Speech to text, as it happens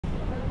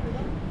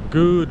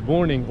Good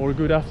morning or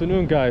good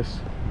afternoon, guys.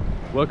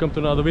 Welcome to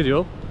another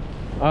video.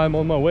 I'm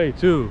on my way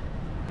to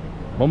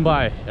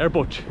Mumbai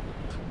Airport.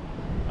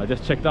 I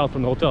just checked out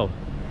from the hotel.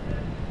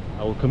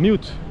 I will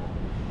commute,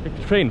 take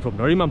the train from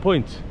Nariman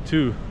Point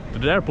to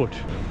the airport,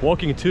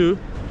 walking to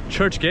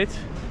Church Gate,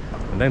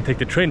 and then take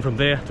the train from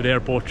there to the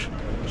airport.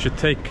 Should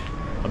take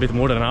a bit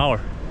more than an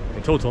hour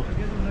in total,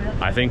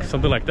 I think,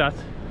 something like that.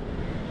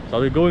 So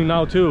we're going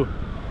now to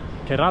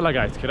Kerala,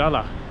 guys.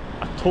 Kerala,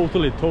 a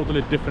totally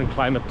different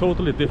climate,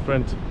 totally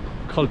different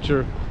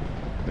culture.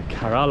 The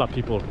Kerala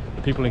people,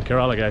 the people in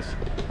Kerala, guys,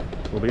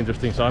 will be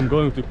interesting. So I'm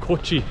going to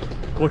Kochi,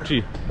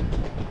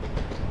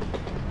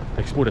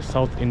 explore the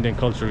South Indian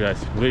culture,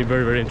 guys.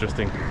 Very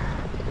interesting.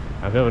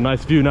 And we have a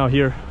nice view now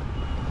here.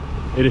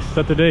 It is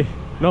Saturday,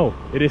 no,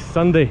 it is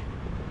Sunday.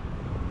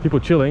 People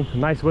chilling,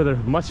 nice weather,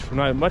 much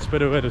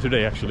better weather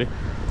today actually.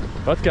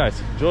 But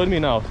guys, join me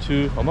now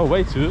on my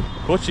way to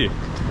Kochi.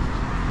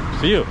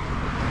 See you.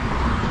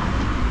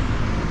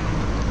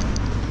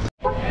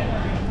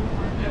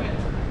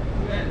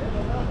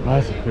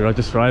 Right, we are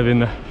just arriving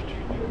the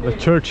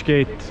Church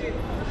Gate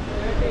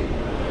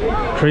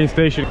train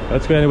station.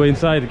 Let's go anyway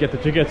inside, get the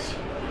tickets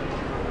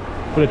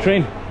for the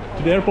train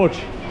to the airport.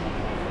 So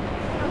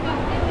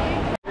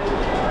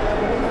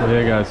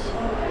here, guys,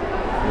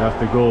 we have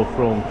to go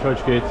from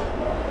Church Gate.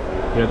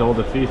 We had all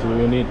the fees, so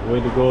we need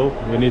to go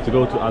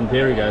to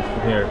Andheri, guys,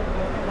 from here.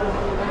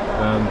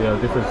 And there are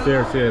different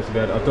fares here. So we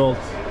had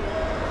adults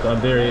to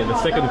Andheri. The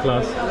second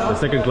class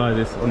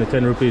is only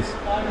 10 rupees,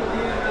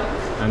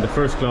 and the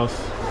first class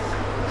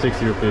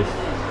 60 rupees.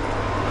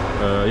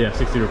 Yeah,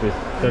 60 rupees.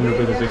 10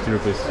 rupees and 60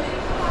 rupees.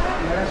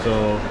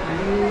 So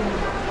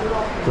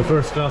the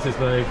first class is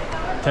like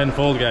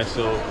tenfold, guys.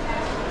 So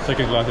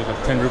second class is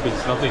like 10 rupees.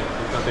 It's nothing.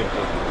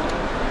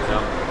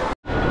 Yeah.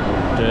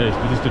 Okay,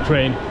 this is the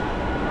train.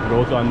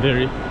 Go to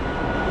Andheri.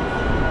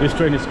 This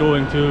train is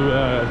going to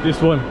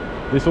this one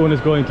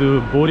is going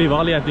to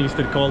Borivali, I think it's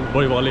still called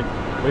Borivali.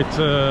 It's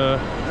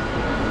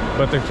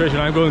but the station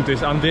I'm going to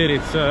is Andheri.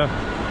 It's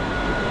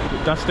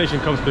that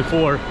station comes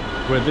before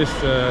where this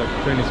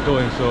train is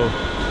going. So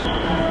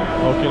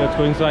okay, let's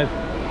go inside.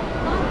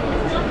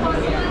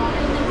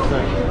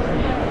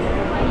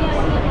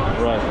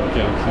 Right,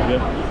 okay, let's see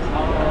here.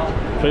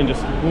 Train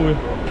just moving.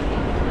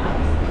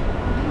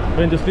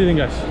 Train just leaving,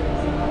 guys.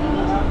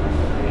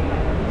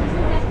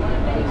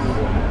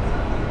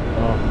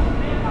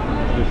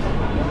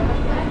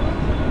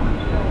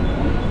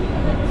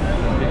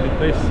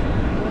 Place.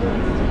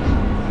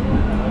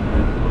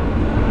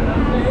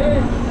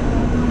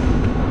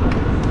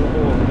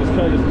 Oh, this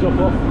guy just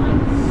jumped off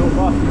so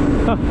fast.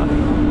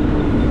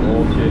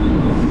 Okay.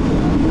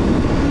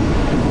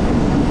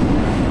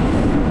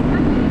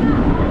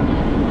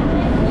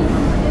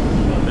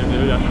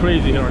 They are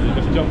crazy here. They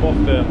just jump off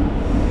this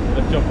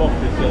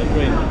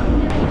train.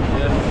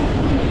 Yes.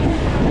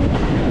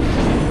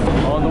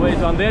 On the way to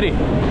Andheri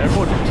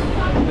Airport.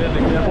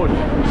 Andheri Airport.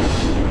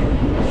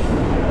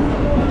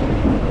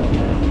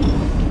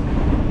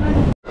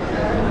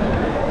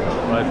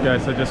 Right,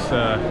 guys, I just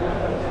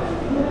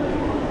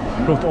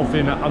got off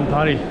in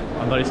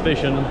Andheri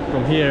station.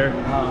 From here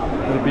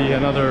will be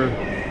another,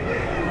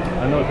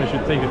 I don't know if I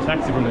should take the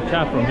taxi from the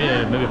cab from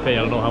here, maybe pay, I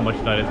don't know how much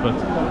that is, but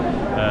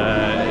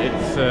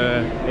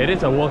it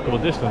is a walkable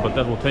distance, but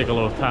that will take a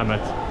lot of time,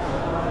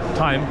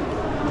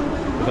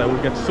 because I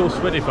will get so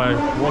sweaty if I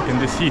walk in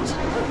this heat.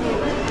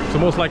 So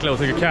most likely I'll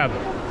take a cab.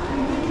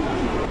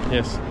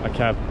 Yes, a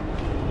cab.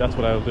 That's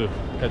what I will do,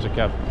 catch a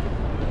cab.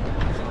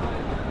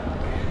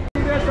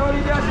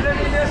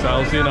 So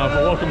I'll see you now if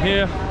I walk from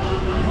here.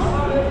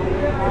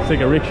 Let's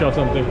take a rickshaw or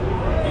something.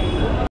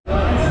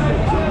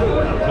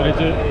 So I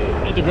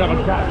need to grab a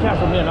cab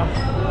from here now.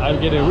 I'll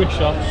get a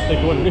rickshaw,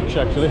 take one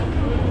rickshaw actually.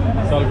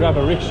 So I'll grab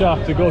a rickshaw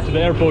to go to the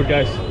airport,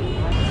 guys.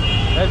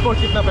 Airport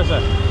kitna paisa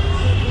hai?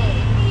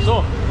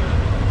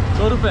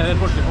 100 rupees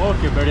airport ke.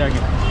 Okay, बढ़िया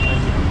गया.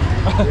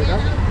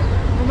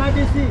 Thank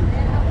you.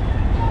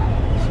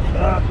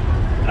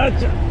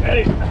 अच्छा,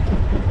 hey.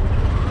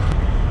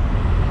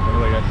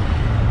 Anyway, guys.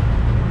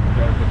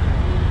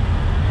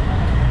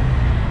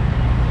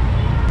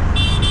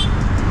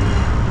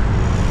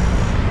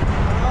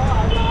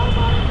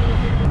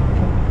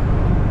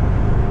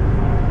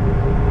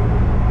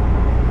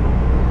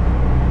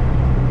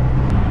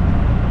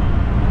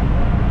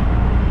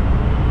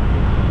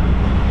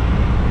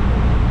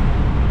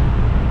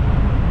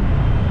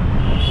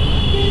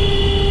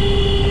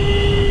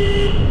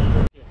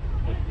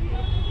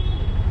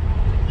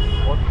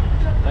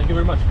 Thank you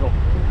very much, bro.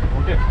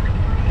 Okay,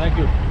 thank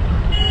you.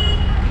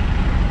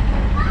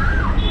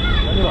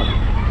 Anyone?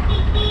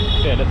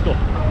 Okay, let's go.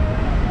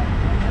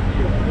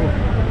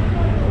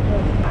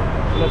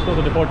 Let's go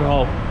to the departure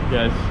hall,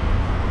 guys,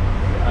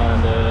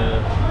 and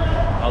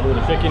I'll do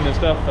the check-in and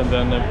stuff, and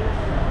then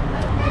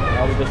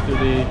I will just do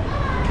the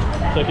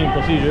check-in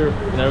procedure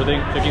and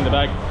everything, checking the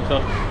bag and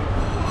stuff,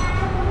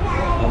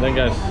 and then,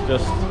 guys,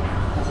 just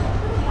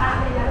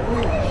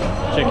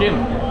check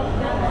in.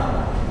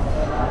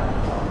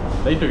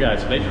 Later,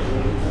 guys, later.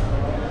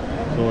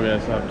 So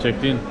guys, I've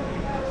checked in.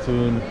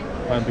 Soon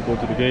Time to go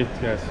to the gate,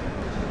 guys.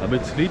 I'm a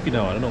bit sleepy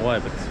now, I don't know why,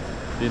 but it's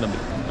been a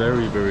bit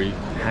very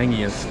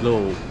hangy and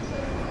slow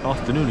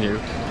afternoon here.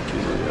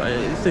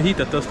 It's the heat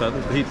that does that,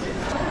 it's the heat.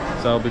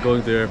 So I'll be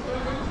going there.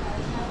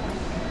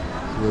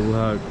 So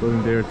we'll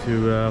going there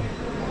to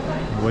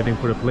waiting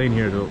for the plane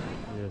here though.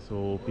 Yeah,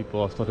 so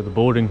people have started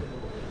boarding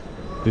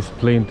this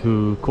plane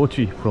to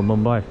Kochi from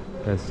Mumbai,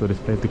 guys. So this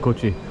plane to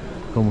Kochi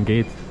from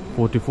gate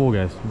 44,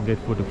 guys, from gate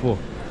 44.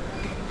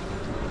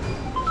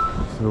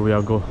 So we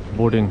are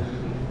boarding.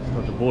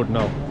 Start to board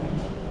now.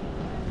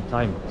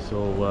 Time.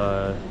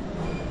 So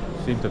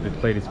seems that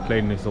this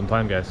plane is on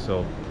time, guys.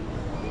 So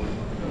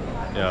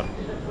yeah.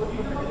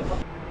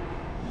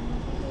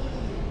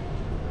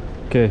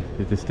 Okay,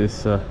 it is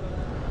this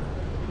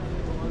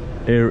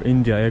Air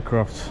India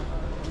aircraft.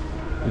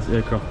 This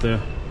aircraft there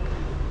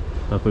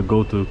that will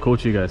go to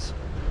Kochi, guys.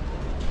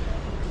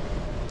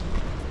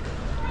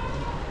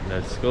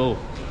 Let's go.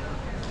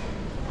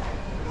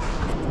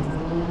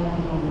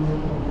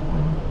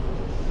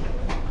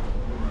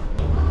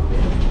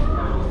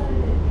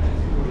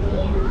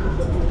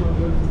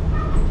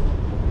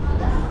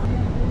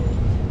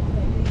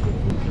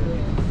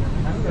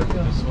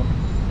 This one,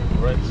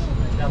 right?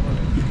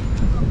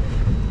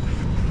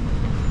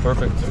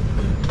 Perfect.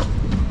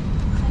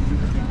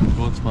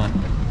 Boatsman,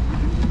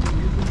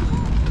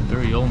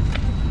 very own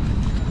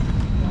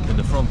in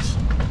the front.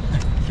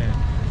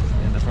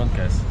 In the front,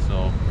 guys.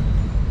 So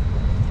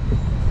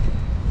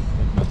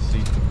let's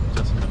see,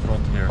 just in the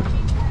front here,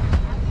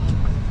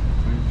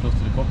 very close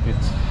to the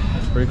cockpit.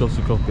 Very close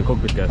to the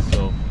cockpit, guys.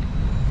 So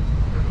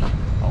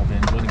I'll be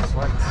enjoying this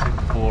flight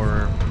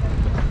for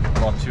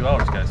about 2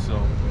 hours, guys.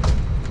 So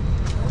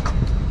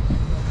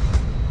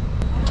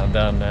and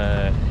then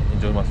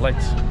enjoy my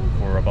flight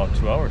for about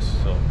 2 hours.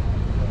 So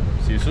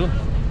see you soon.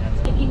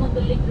 Clicking on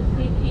the link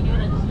received in your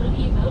registered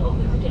email or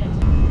visited.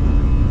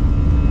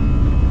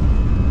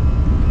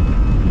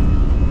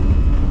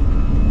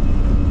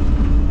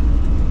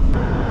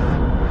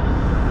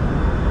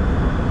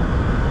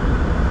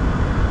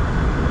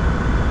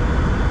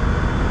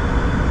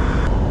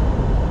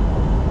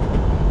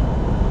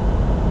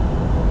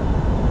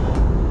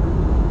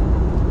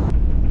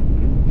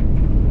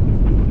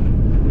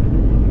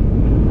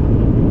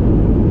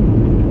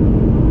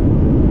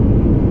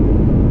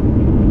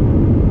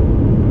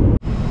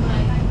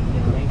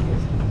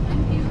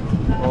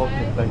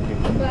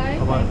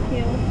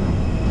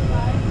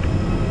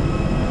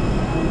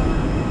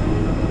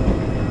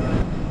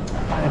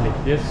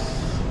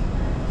 Yes,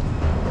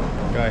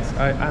 guys,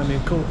 I am in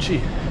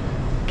Kochi,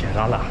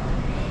 Kerala.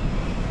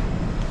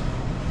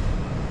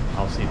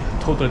 I'll see.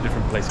 Totally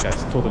different place,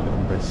 guys. Totally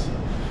different place.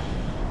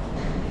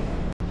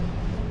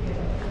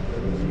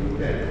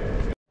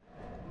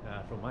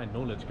 From my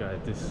knowledge, guys,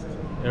 this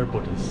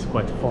airport is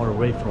quite far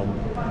away from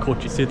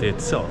Kochi city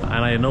itself,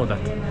 and I know that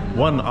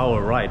 1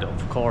 hour ride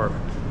of car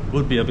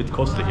would be a bit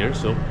costly here.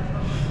 So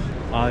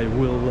I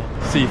will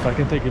see if I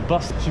can take a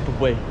bus cheaper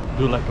way,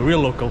 do like a real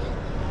local.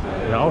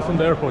 Yeah, out from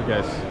the airport,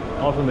 guys.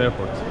 Out from the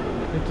airport.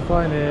 Need to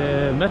find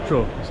a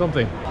metro or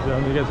something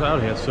to get out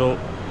of here. So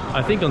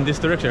I think on this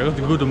direction, I have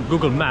to go to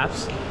Google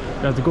Maps.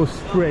 You have to go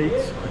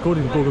straight,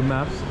 according to Google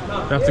Maps.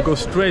 You have to go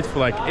straight for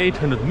like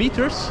 800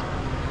 meters.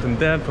 And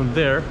then from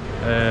there,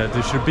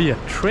 there should be a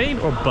train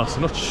or bus,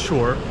 I'm not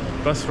sure.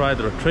 Bus ride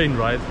or a train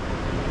ride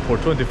for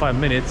 25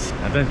 minutes.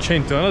 And then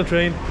change to another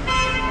train.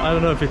 I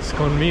don't know if it's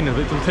convenient.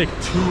 It will take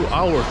 2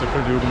 hours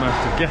according to Google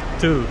Maps to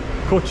get to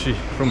Kochi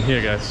from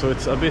here, guys. So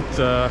it's a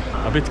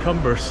bit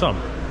cumbersome.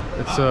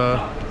 It's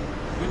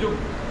YouTube.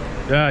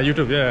 Yeah,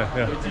 YouTube.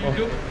 Yeah. Which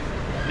YouTube?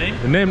 Name?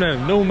 The name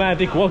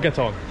Nomadic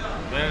Walkathon.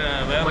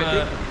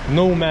 Where?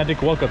 Nomadic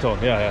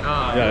Walkathon. Yeah.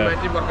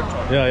 Nomadic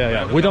Walkathon.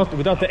 Yeah.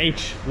 Without the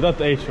H. Without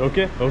the H.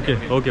 Okay.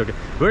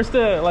 Where's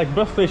the like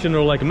bus station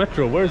or like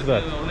metro? Where's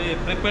that? Only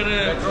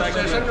prepare Metro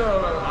station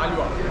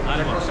Alwa.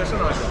 Metro station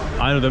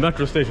Alwa. I know the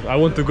metro station. I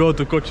want to go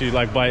to Kochi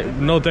like by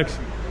no taxi.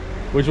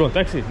 Which one?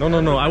 Taxi?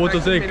 No. I want to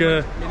take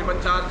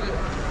minimum charge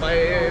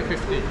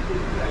 550.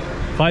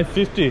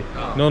 550.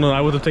 No.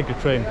 I want to take the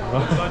train. Go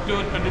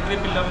to 23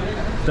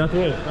 kilometers. That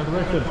way. That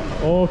direction.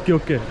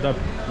 Okay. That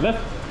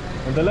left.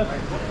 On the left.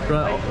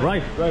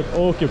 Right.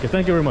 Okay.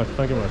 Thank you very much.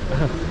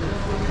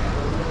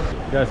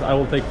 Guys, I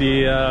will take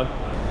the.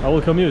 I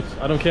will commute.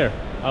 I don't care.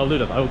 I'll do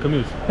that. I will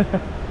commute.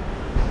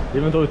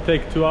 Even though it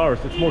takes 2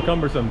 hours, it's more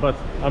cumbersome. But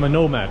I'm a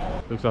nomad.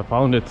 Looks, I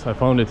found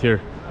it here.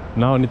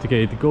 Now I need to get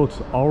it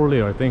goes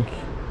hourly, I think,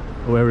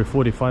 or every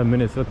 45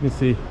 minutes. Let me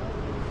see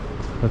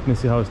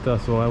how it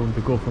does. So I want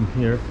to go from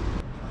here.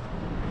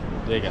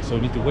 There you go. So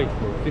we need to wait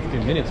for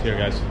 15 minutes here,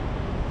 guys,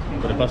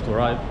 for the bus to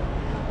arrive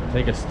and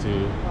take us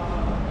to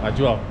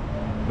Ajwa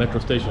metro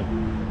station.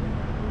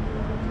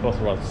 It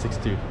costs around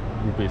 60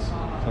 rupees,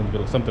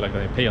 something like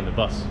that. They pay on the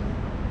bus.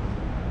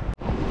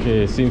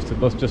 Okay, it seems the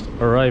bus just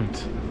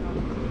arrived,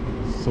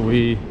 so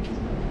we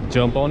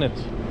jump on it,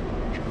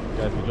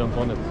 guys. We jump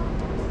on it.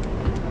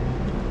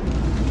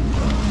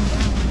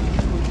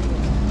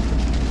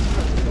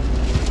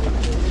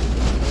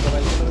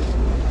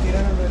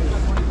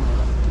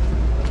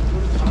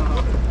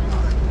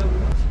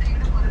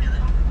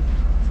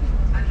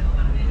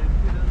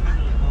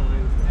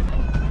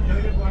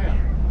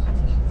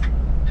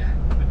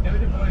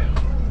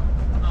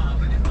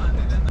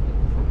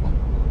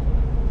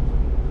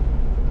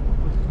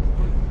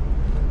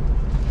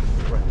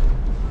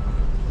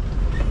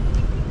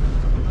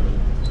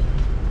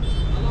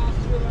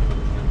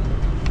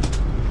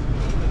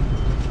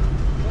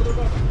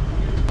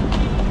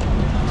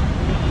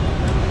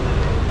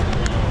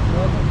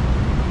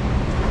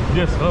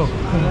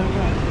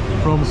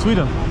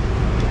 Sweden.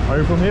 Are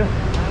you from here?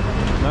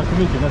 Nice to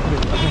meet you, nice to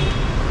meet you.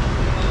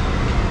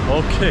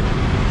 Okay.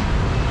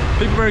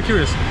 People very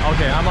curious.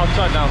 Okay, I'm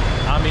outside now.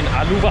 I'm in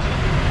Aluva.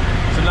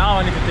 So now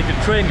I need to take a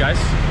train, guys.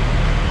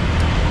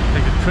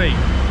 Take the train,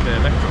 the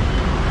metro.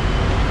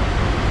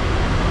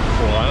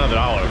 For another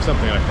hour or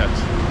something like that.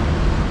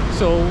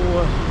 So, you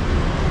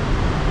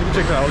can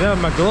check that out. They have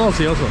McDonald's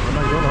here also.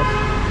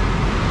 McDonald's.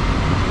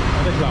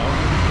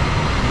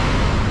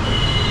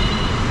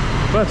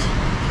 But,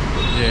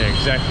 yeah,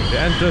 exactly. The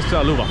entrance to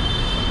Aluva.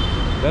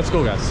 Let's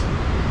go, guys.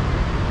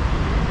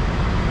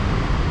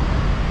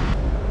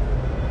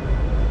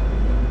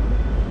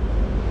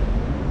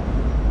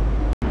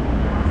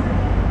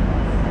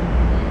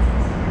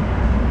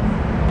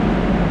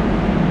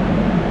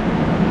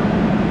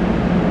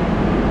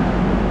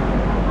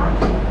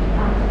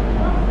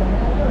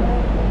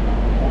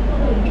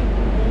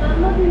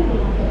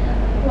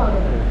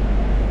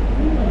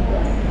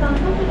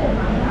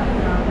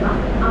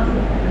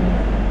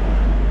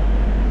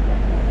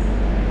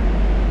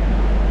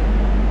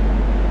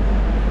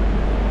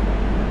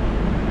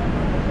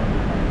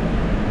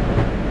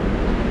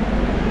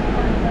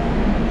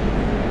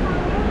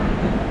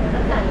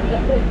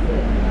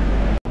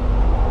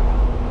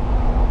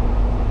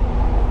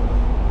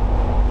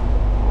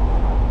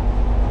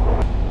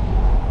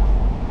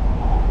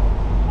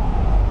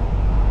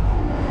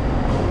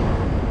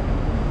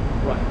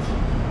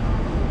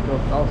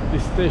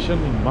 This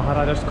station in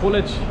Maharaja's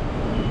College.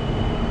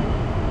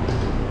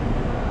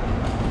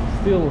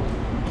 Still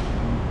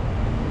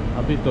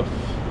a bit of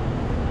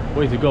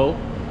way to go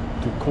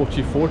to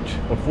Kochi Fort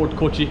or Fort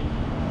Kochi. I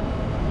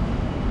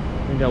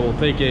think I will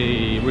take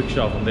a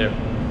rickshaw from there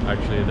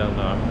actually then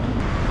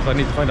so I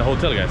need to find a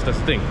hotel, guys. That's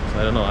the thing. So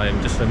I don't know,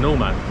 I'm just a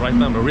nomad right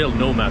now. I'm a real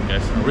nomad,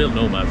 guys, a real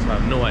nomad, so I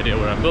have no idea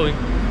where I'm going,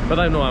 but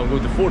I know I'm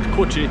going to Fort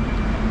Kochi.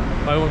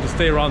 I want to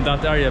stay around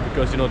that area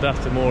because, you know, that's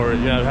the more,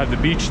 you know, have the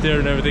beach there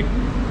and everything.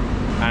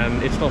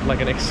 And it's not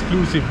like an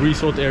exclusive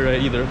resort area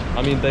either.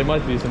 I mean, there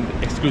might be some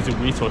exclusive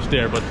resorts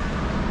there, but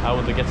I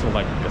want to get some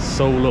like a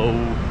solo,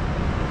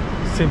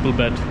 simple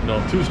bed, you know,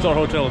 2-star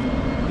hotel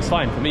is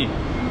fine for me.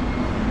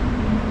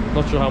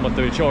 Not sure how much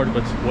they charge,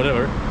 but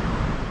whatever.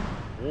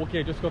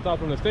 Okay, just got out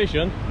from the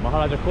station,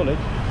 Maharaja College.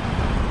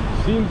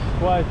 Seems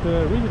quite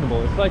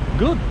reasonable. It's like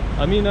good.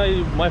 I mean,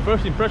 my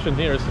first impression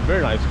here is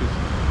very nice because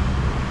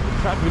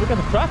if you look at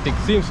the traffic,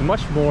 it seems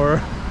much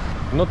more,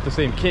 not the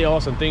same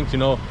chaos and things, you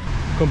know,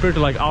 compared to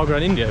like Agra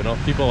in India. You know,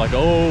 people are like,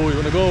 oh, you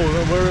wanna go, where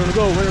you wanna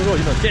go, where you wanna go,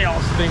 you know,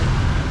 chaos thing.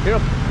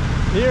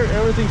 Here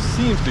everything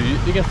seems to,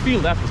 you can feel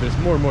the atmosphere. It's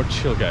more and more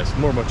chill, guys,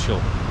 more and more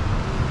chill.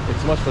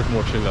 It's much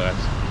more chill, guys.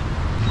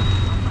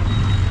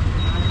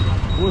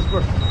 Who's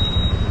first?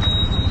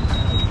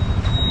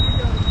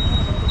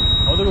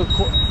 I'll go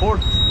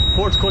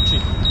Fort Kochi.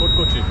 Fort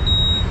Kochi.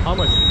 How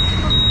much?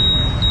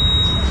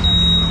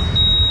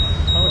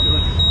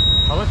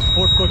 How much?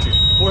 Fort Kochi.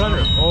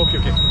 400. Oh,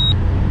 okay.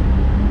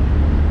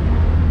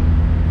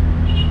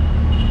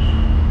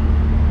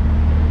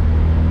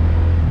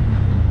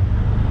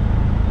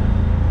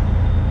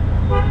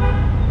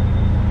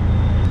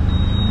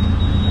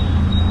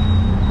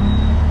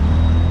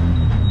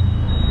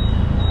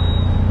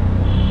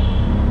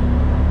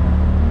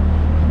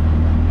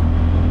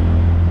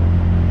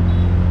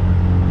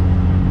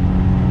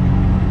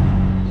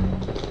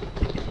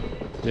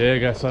 Yeah,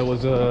 guys, I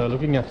was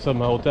looking at some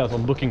hotels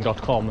on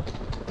booking.com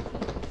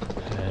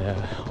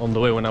on the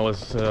way when I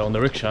was on the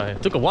rickshaw.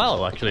 It took a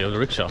while actually on the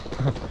rickshaw.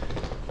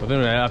 But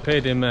anyway, I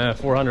paid him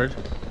 400.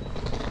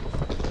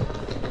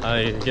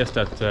 I guess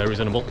that's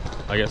reasonable,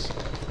 I guess.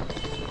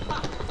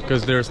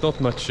 Because there's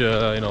not much, you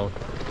know,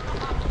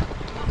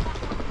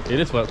 it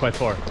is quite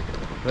far.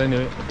 But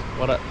anyway,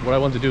 what I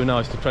want to do now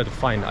is to try to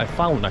find, I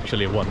found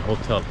actually one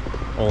hotel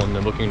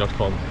on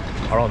booking.com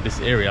around this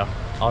area.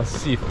 I'll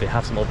see if they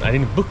have some open. I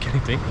didn't book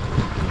anything,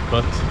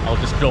 but I'll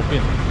just drop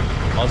in.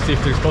 I'll see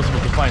if it's possible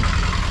to find.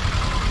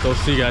 So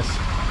see, guys,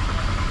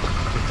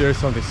 if there is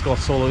something. It's called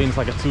Solo Inn. It's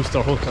like a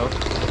 2-star hotel.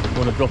 I'm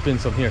gonna drop in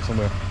some here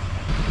somewhere.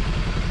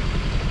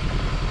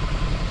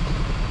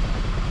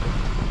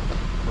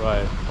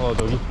 Right. Hello,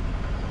 doggy.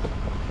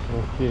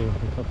 Okay,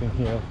 there's nothing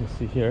here. Let me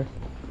see here.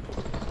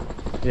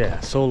 Yeah,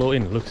 Solo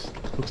Inn. Looks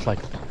like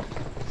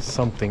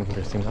something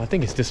interesting. I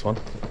think it's this one.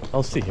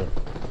 I'll see here.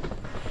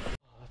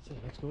 That's it.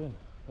 Let's go in.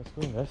 Let's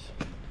go in, guys.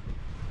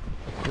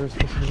 There's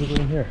supposed to be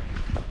in here.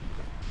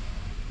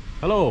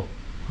 Hello.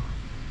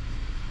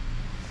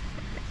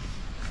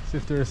 See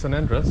if there is an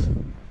entrance.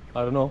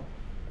 I don't know.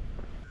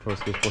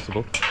 First if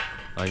possible,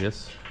 I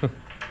guess.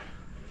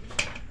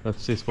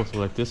 Let's see, it's possible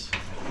like this.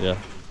 Yeah.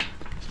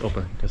 Just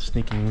open. Just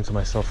sneaking into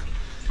myself.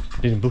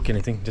 Didn't book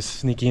anything. Just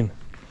sneak in.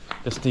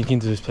 Just sneak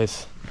into this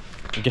place.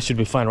 I guess should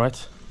be fine,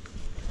 right?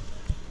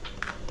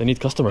 They need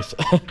customers.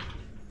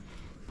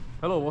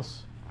 Hello,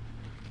 boss.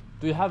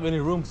 Do you have any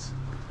rooms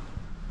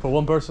for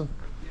one person?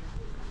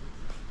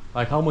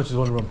 Like, how much is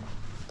one room?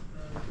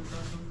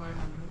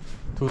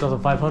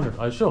 2,500.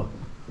 Are you sure?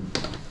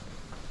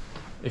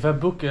 If I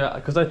book,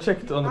 because I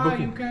checked on the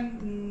booking. You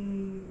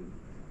can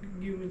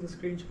give me the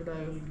screenshot, I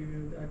will give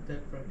you at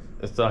that price.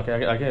 It's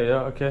okay,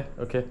 yeah,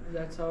 okay.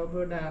 That's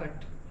our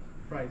direct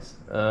price.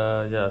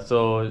 Yeah,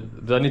 so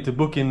do I need to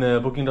book in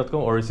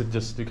booking.com, or is it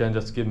just you can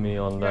just give me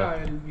on Yeah, that?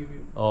 I will give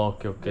you. Oh,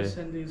 okay. Just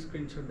send the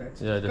screenshot.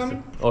 That's Yeah, it. just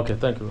Coming. okay,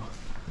 thank you.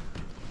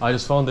 I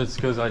just found it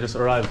because I just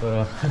arrived.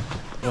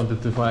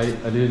 Wanted to buy.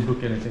 I didn't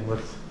book anything, but.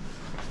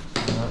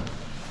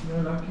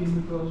 You're lucky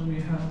because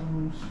we have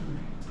rooms today.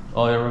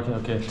 Oh, you're working.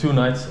 Okay, 2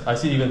 nights. I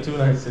see even 2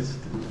 nights. This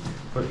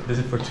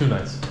is for 2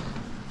 nights.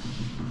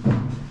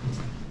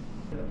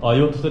 Oh,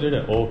 you want to study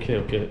there?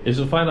 Okay. It's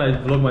fine. I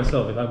vlog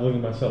myself. If I'm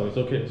vlogging myself, it's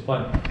okay. It's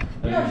fine.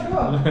 Yeah,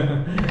 sure.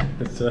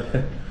 It's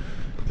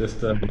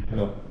just you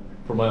know,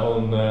 for my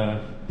own.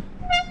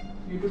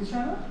 YouTube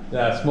channel?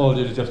 Yeah, small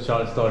YouTube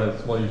channel started.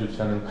 Small YouTube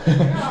channel.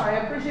 Yeah, I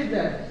appreciate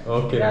that.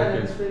 Okay. Yeah, Okay.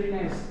 that's very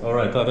nice. All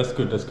right. That's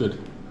good. That's good.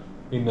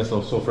 Igna's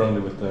so friendly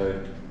with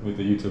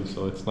the YouTube,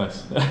 so it's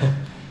nice.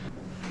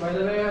 By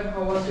the way,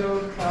 how was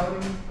your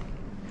traveling?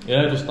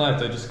 Yeah, it was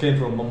nice. I just came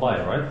from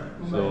Mumbai, right?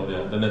 So Mumbai.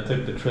 yeah, then I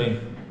took the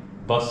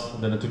bus,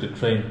 then I took the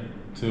train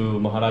to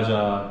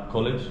Maharaja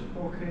College.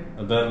 Okay.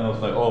 And then I was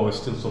like, oh, it's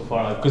still so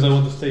far, because I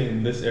want to stay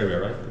in this area,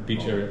 right? The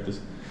beach area.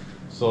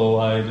 So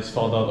I just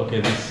found out,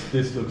 okay,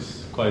 this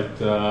looks quite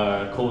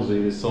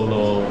cozy, it's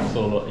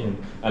solo in,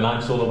 and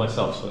I'm solo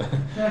myself, so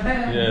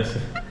yes.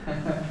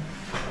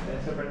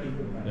 That's a pretty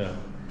good one. Yeah.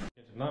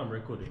 Now I'm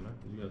recording, man.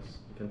 You guys,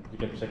 you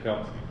can check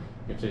out.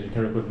 You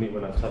can record me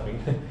when I'm tapping.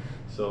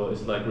 So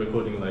it's like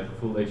recording like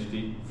full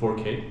HD,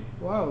 4K.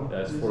 Wow. Yeah,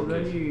 it's this 4K.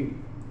 is very...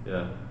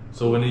 Yeah.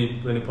 So when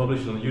you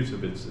publish it on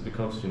YouTube, it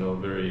becomes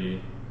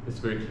it's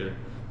very clear.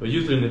 But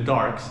usually in the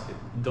darks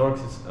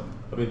is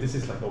I mean this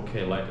is like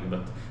okay lighting,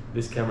 but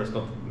this camera is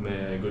not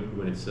good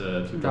when it's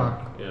too dark.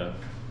 Yeah.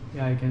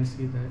 Yeah, I can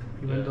see that.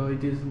 Even though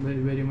it is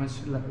very much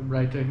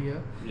brighter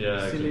here,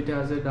 Yeah. still Exactly. it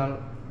has a dull,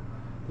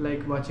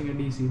 like watching a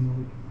DC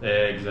movie.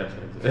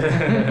 Exactly.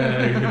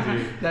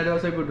 That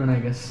was a good one, I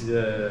guess.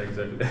 Yeah,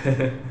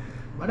 exactly.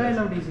 But I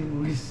love DC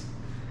movies.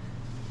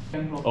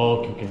 Oh,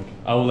 okay.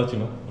 I will let you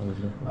know.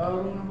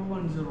 Room number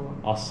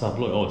 101.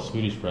 Asablo, oh,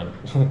 Swedish brand.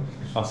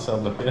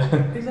 Asablo,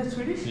 yeah. Is that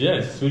Swedish? Yeah,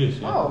 it's Swedish.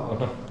 Yeah.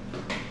 Oh.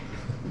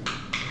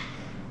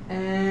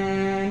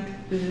 And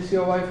this is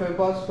your Wi-Fi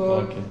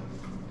password. Okay.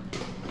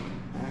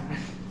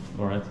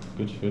 All right.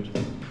 Good.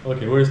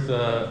 Okay, where is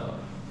the?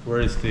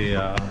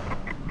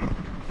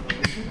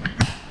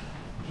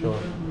 Sure.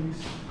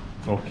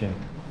 Okay.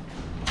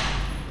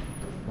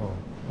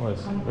 Oh,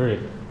 it's very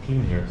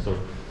clean here. So.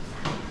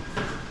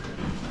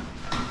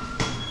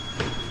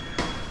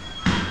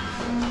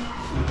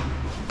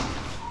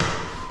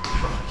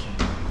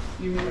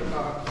 Give me the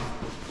card.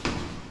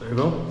 There you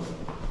go.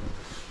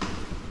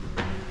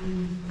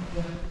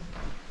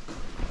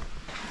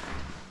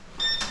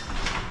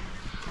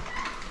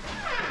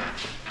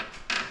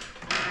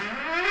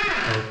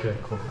 Okay,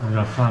 cool. I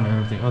got a fan and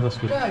everything. Oh, that's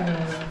good. Yeah, I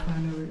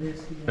know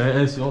AC.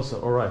 AC also.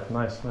 All right,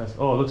 nice.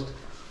 Oh, looks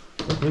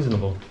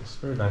reasonable. It's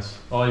very nice.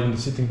 Oh, even the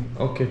sitting.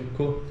 Okay,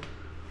 cool.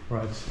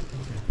 Right.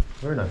 Okay.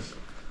 Very nice.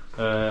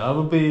 I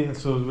will be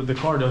so with the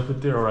card. I'll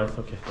put there. All right.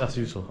 Okay, as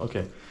usual.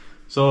 Okay.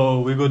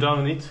 So we go down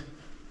and eat.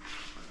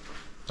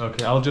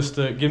 Okay, I'll just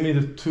give me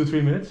the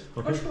 2-3 minutes.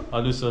 Okay. Oh, sure.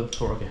 I'll do some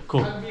tour. Okay.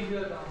 Cool. I'll be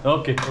here now.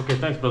 Okay.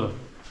 Thanks, brother.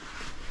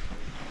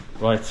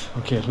 Right.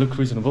 Okay. Look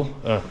reasonable.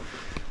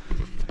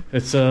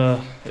 It's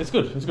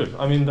good.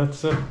 I mean,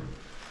 that's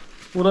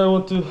what I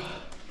want to.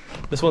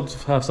 Just want to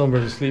have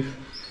somewhere to sleep,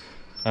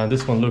 and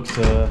this one looks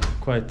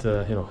quite.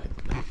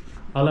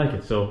 I like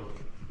it. So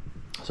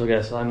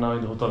guys, I'm now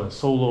in the hotel.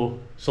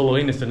 Solo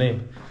Inn is the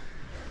name.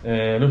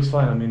 Looks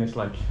fine. I mean, it's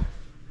like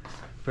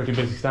pretty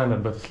basic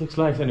standard, but it looks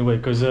nice anyway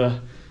because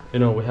we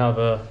have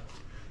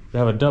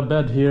a dub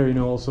bed here,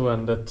 also,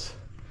 and that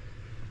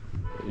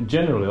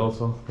generally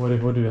also. What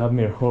do we have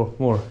here? Oh,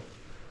 more.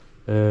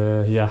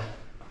 Yeah.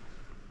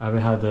 And we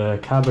had a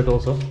carpet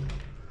also.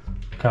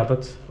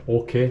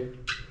 Okay.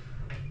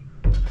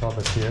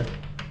 Carpet here.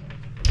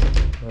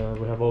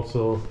 We have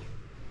also.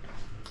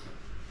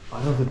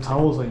 I don't know the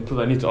towels I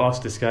include. I need to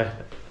ask this guy.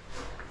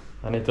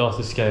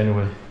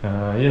 Anyway.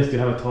 Yes, they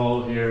have a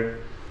towel here,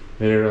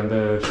 and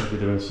there should be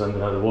the sun. They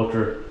have the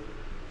water,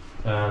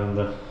 and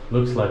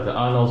looks like and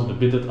also the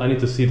bidet. I need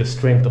to see the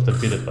strength of the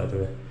bidet, by the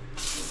way.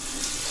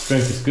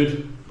 Strength is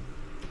good.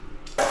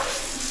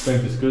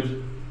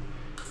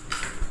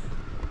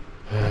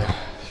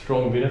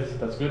 Strong bidet,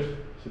 that's good.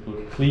 So it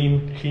will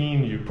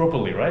clean you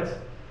properly, right?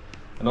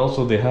 And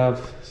also they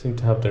seem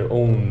to have their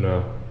own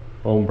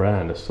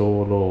brand, a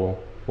Solo.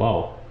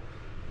 Wow,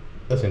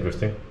 that's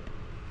interesting.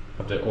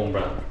 Have their own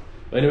brand.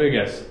 But anyway,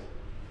 guys,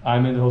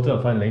 I'm in the hotel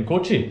finally in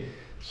Kochi.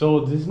 So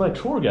this is my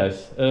tour,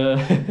 guys.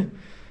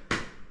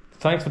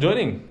 Thanks for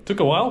joining. Took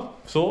a while.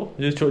 So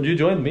you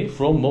joined me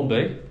from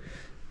Mumbai.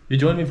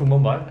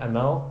 And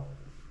now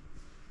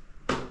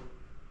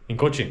in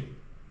Kochi.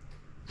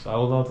 So I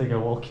will now take a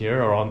walk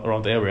here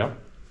around the area,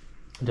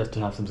 just to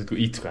have something to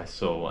eat, guys.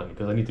 So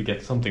because I need to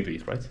get something to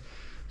eat, right?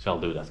 So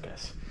I'll do that,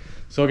 guys.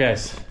 So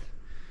guys,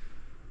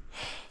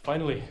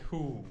 finally,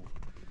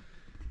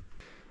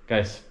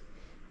 guys,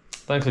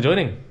 thanks for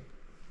joining.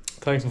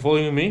 thanks for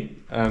following me,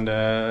 and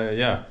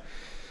yeah,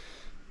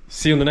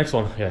 see you in the next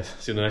one. Yes,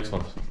 see you in the next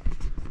one.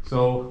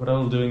 So what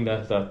I'll doing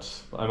that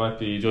I might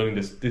be joining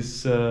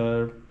this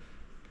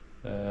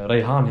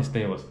Rayhan, his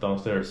name was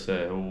downstairs,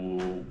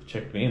 who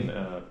checked me in,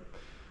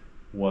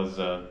 was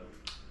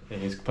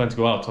he's planning to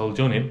go out, so I'll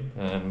join him,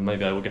 and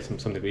maybe I will get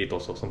something to eat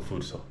also, some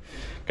food. So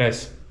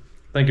guys,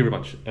 thank you very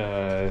much.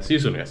 See you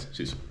soon, guys.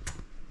 See you soon.